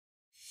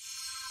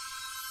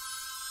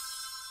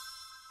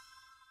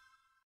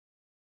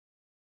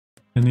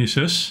Any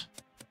sus?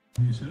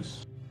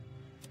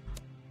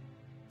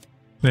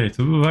 Wait,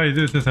 why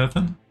did it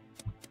happen?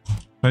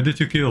 Why did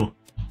you kill?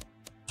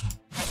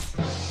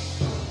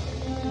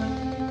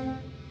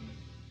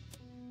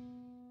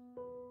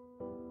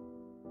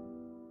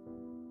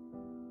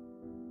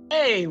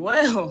 Hey,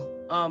 well,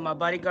 my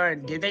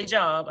bodyguard did their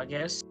job, I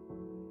guess.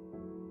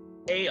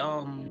 They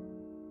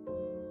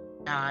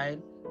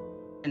died,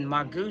 and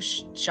my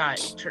goose shot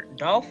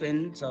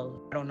dolphin,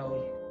 so I don't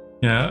know.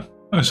 Yeah,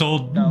 I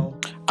saw. No.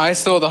 I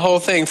saw the whole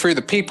thing through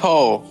the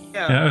peephole.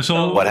 Yeah, I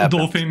saw What happened?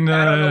 dolphin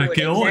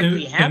kill,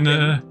 exactly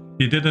and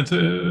he didn't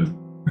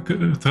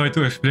try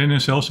to explain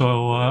himself,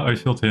 so I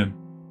shot him.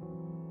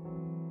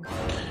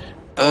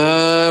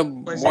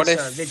 What this,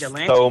 if?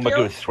 vigilante So, kill?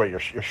 Magoose, where you're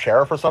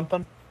sheriff or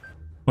something?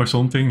 Or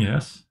something,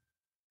 yes.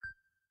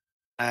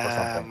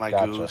 something. My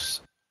Gotcha.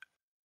 goose.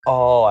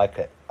 Oh,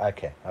 okay. I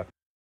get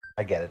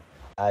it.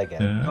 I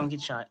get it. Yeah. Don't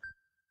get shot.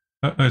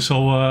 I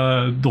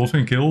saw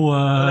dolphin kill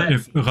right in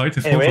front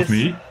of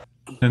me,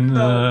 and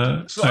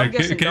So I I'm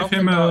guessing gave Dolphin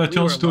him a thought we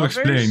chance were to lovers?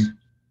 explain.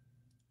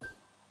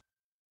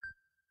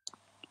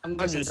 I'm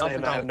guessing just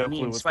Dolphin saying, I have thought no me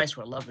clue and what's Spice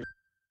were lovers.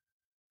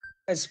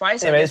 And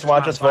Spice, Anyways,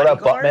 want to just vote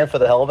out Buttman for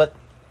the hell of it?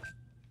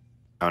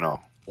 Oh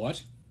no.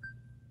 What?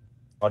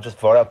 Want to just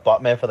vote out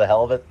Buttman for the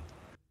hell of it?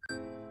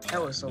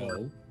 That was so.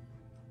 No.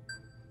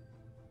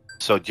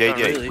 So JJ,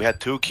 really. we had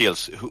 2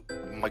 kills.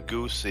 My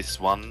goose is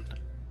 1,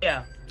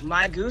 Yeah,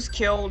 my goose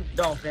killed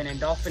Dolphin, and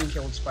Dolphin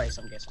killed Spice.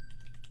 I'm guessing.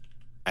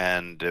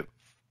 and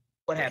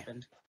What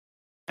happened?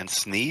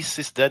 Sneeze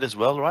is dead as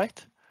well,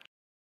 right?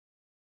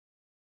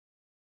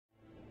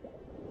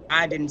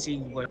 I didn't see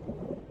what.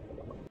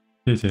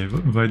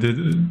 JJ, why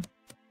didn't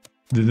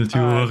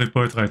you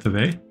report right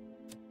away?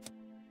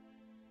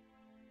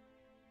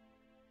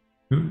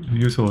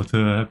 You saw what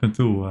happened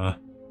too.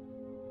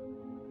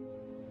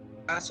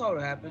 I saw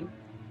what happened.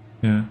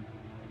 Yeah.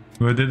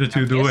 Why didn't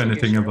you I do guess I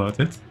anything guess about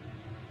it?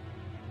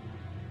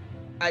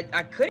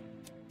 I could.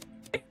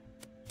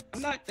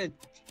 I'm not the.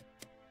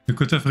 You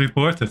could have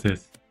reported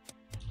it.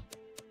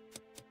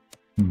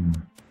 Don't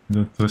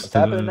trust What's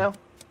happening now?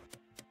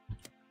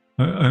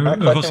 I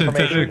was collect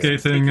information.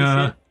 interrogating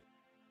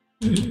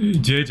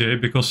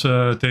JJ because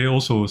they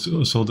also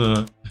saw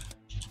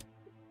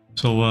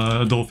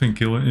a dolphin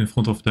kill in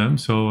front of them,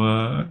 so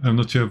I'm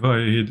not sure why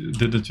he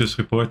didn't just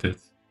report it.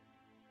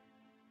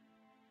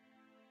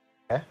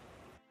 Okay.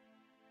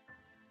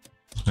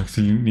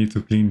 Actually, need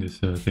to clean this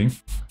thing.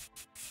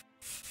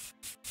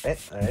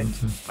 Alright.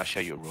 I show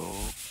you roll.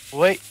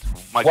 Wait,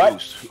 my What?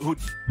 goose. Who?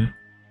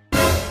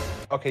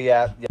 Okay,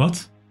 yeah.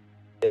 What?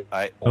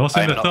 I was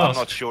in the I'm task.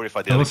 not sure if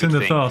I did I a was in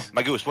good the thing. task.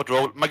 My goose, what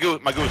role? My goose,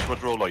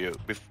 what role are you?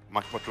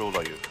 What role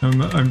are you?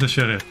 I'm the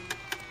sheriff.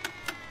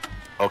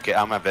 Okay,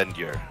 I'm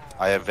Avenger.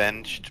 I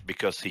avenged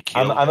because he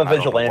killed. I'm a and I don't know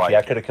vigilante. why.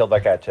 I could have killed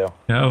that guy too.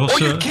 Yeah, I was. Oh,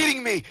 you're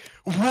kidding me!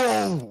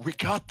 Whoa, we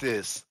got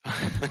this.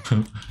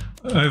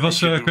 I was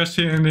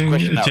questioning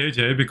Question out.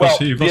 JJ because Well,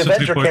 he the wasn't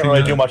Avenger reporting. can't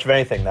really do much of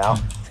anything now.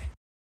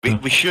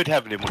 We should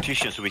have the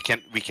mortician so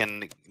we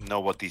can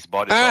know what these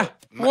bodies are.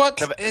 What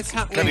Clevin, is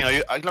happening? Clevin, are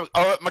you?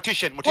 Oh,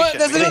 mortician. What?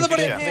 There's We need another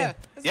body mortician. in here.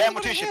 There's Yeah,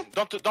 another body in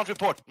mortician. Don't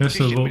report. Yes,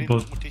 Mortician. We need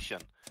but-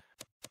 mortician.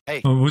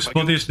 Hey, Oh, whose my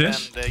body goose is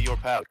this? And your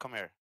pal, come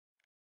here.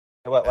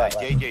 What?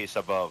 JJ is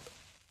above.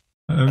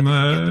 I'm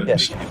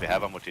Yes. If we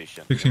have a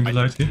mortician. fixing the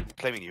light here.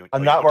 Claiming you.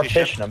 I'm are not you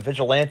mortician? mortician. I'm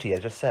vigilante. I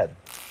just said.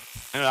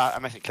 No,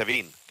 I'm asking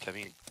Clevin.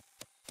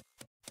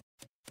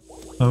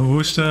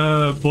 Who's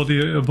the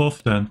body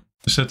above then?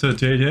 Is that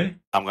JJ?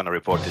 I'm gonna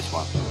report this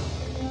one.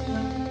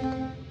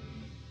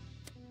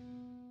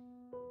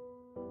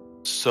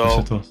 So, Yes,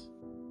 it was.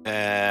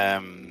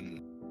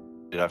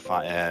 did I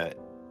find?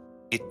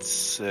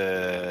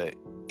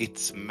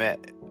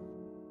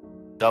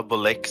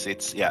 Double X.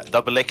 It's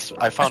double X.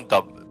 I found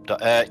double.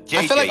 JJ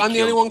I feel like I'm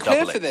the only killed one clear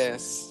Double for X.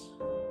 this.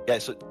 Yeah,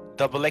 so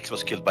Double X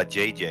was killed by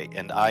JJ,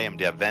 and I am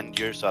the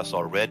Avenger, so I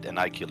saw red, and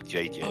I killed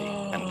JJ,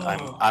 and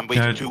I'm with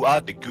Yeah. 2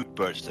 other good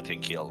birds that can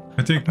kill.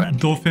 I think apparently.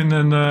 Dolphin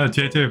and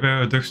JJ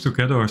were ducks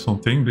together or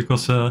something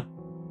because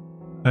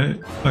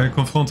I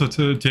confronted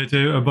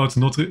JJ about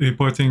not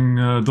reporting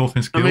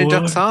Dolphin's How kill. many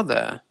ducks are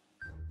there?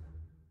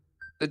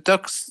 The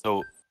ducks.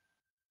 So,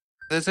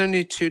 There's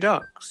only 2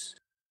 ducks.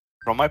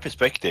 from my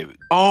perspective,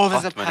 Oh,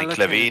 there's a Batman and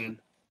pelican. Clevin.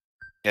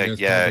 There's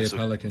Yeah, probably a so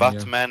pelican,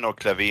 Batman or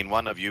Clevin,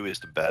 one of you is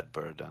the bad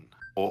bird, then.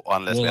 Or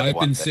unless we Well, have I've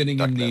one been that- sitting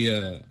duck in left.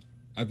 the.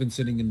 I've been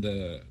sitting in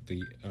the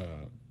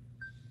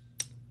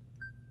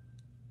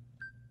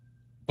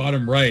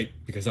bottom right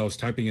because I was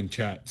typing in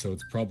chat, so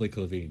it's probably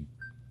Clevin.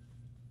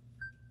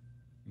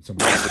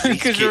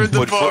 Because you're in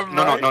the bottom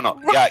No, right.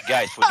 no. Yeah,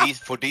 guys,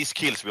 for these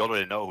kills, we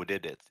already know who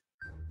did it.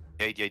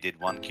 JJ did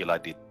 1 kill. I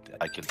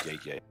killed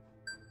JJ.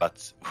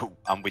 But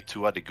I'm with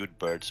 2 other good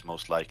birds,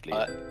 most likely.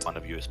 One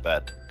of you is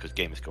bad because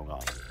game is going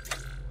on.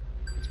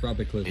 It's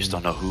probably Clevin. I just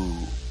don't know who.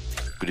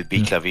 Could it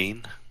be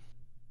Clavin?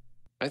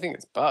 I think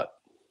it's butt.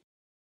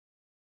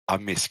 I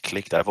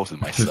misclicked. I voted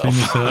Dolphin myself.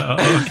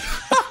 is,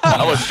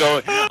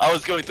 I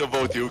was going to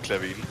vote you,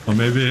 Clavin. or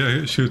maybe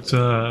I should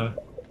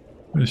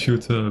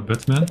shoot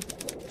Batman.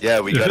 Yeah,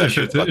 we gotta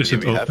shoot, but is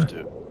it we have open?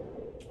 to.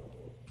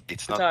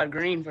 It's I not. saw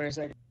green for a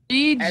second.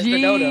 GG. As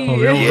the dodo.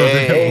 Oh, yeah,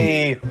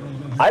 Yay!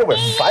 I was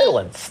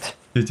silenced.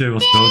 JJ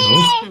was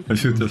dodo. I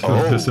should have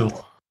Oh.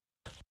 result.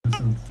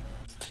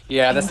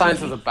 Yeah, the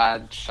science was a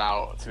bad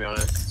shout, to be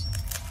honest.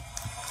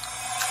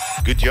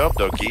 Good job,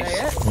 though, geese.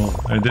 Yeah. Well,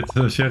 I did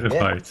the sheriff Yeah.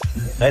 fight.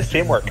 Nice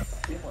teamwork.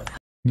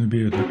 Nu ben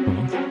je duck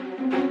pond.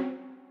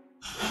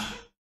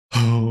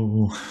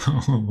 Oh.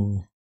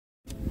 Oh.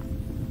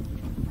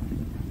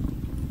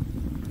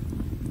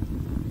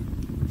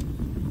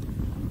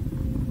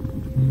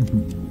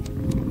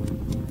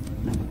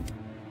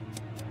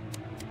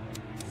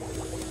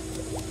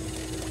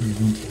 We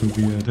want to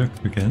be a duck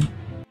again.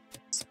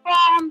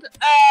 Spawned.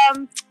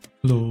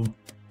 Hello.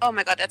 Oh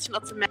my god, that's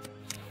not the map.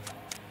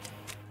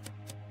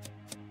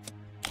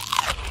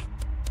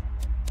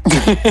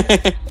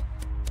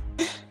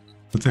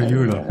 What are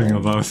you laughing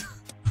about?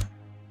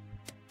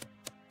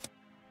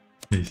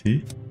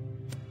 Daisy?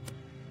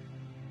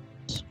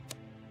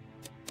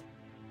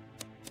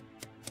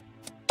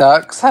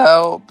 Ducks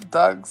help,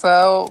 ducks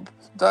help,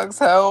 ducks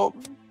help.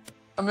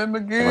 I'm in my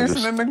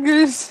goose, I'm in my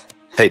goose.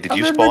 Hey, did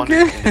you I'm in my spawn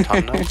in the goose.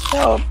 tunnel?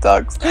 Help,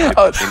 ducks.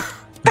 Oh,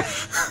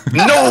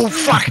 No,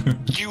 fuck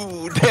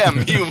you!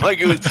 Damn you, my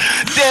goose!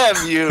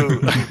 Damn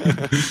you!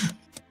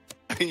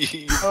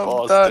 You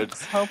help, bastard!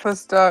 ducks. Help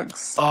us,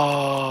 ducks.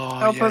 Oh,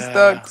 Help yeah. us,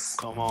 ducks.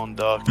 Come on,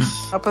 ducks.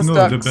 Help us, No,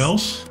 ducks. the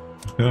bells?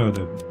 Yeah,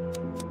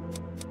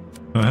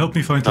 the... help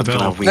me find Not the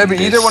gonna bell. win No, but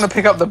you this. don't want to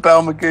pick up the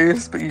bell,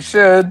 Magoose, but you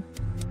should.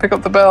 Pick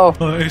up the bell.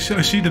 Oh, I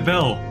see the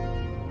bell.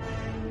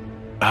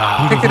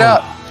 Ah, Pick it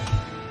up.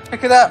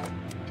 Pick it up.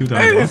 Should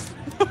I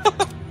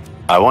go?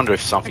 I wonder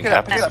if something Pick it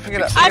up, pick happens. it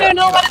up, pick it up. I don't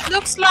know what it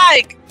looks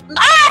like.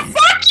 Ah,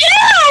 fuck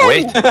you!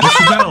 Wait. It's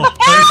the bell!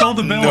 I saw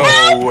the bell!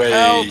 No way!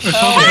 Help, Hey,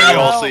 help.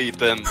 also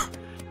eaten.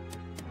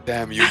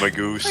 Damn you, my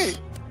goose. Wait.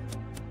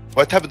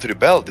 What happened to the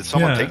bell? Did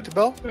someone Yeah. take the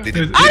bell? Did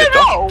It- the I don't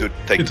dog know.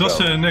 take It the was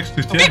bell? next to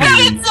Because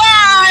Jerry. it's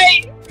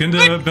I! Can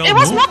the bell It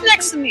was move? not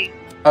next to me.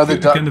 Oh, the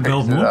duck Can the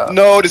bell picked it move? up.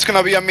 No, there's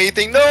gonna be a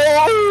meeting. No!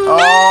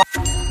 Oh,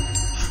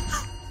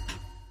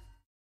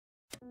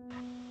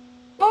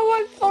 Oh,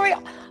 I'm sorry.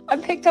 I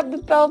picked up the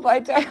bell,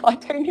 but I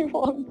don't know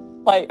what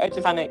I'm... Like, I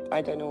just panicked.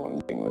 I don't know what I'm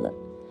doing with it.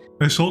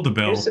 I saw the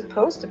bell. You're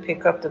supposed to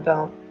pick up the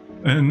bell.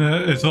 And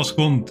it was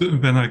gone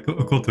when I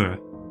got there.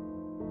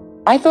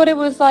 I thought it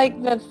was,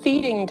 like, the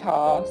feeding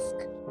task.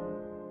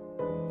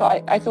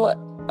 But I thought...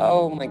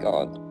 Oh, my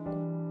God.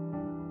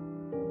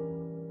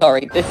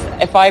 Sorry, this...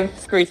 If I've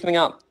screwed something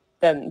up,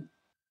 then...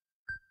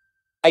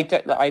 I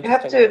just You have don't know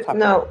what's to. happening.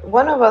 No,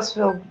 one of us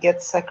will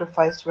get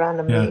sacrificed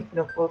randomly Yeah. if you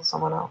don't vote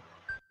someone else.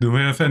 Do we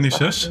have any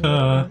That's what sus?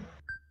 happened.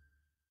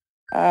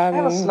 I have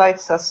a Um, slight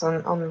sus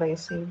on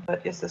Lazy,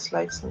 but it's a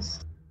slight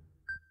sus.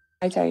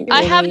 I don't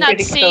I have really- not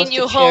Pretty seen close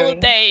you to whole Cherry.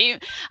 day.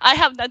 I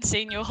have not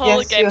seen you whole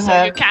Yes, game, you so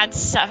have. you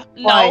can't.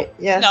 No, Why?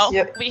 Yes, no,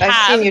 you, we I've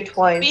have. seen you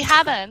twice. We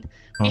haven't.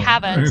 We Oh,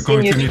 haven't. I'm going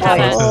Seen to you need to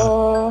twice. vote.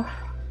 Oh,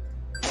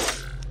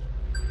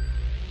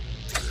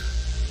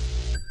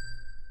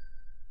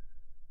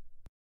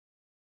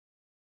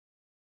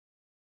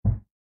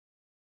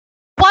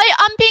 Why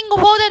I'm being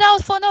voted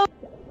out for no?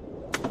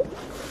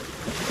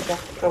 Yeah,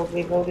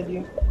 probably voted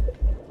you.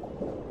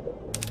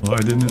 Oh, I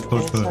didn't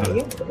vote It's for not that.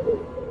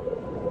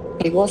 you.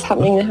 okay, what's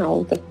happening now?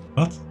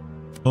 What?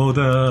 Oh,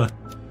 the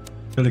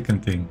pelican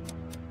thing.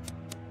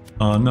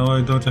 Oh, now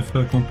I don't have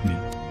a company.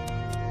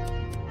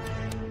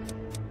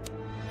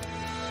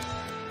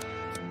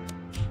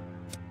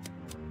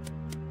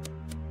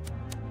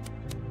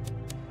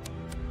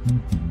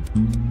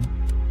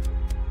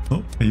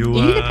 Oh, are you,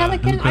 Are you the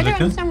pelican? I don't pelican?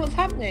 understand what's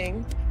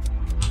happening.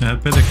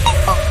 Pelican.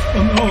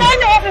 Oh, no!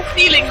 I have a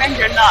feeling when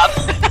you're not.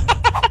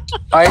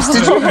 Ice,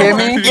 did you hear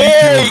me?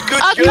 Yay!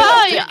 Good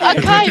job! Akai,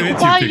 Evacuate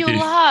why you, you Vicky.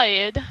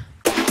 lied?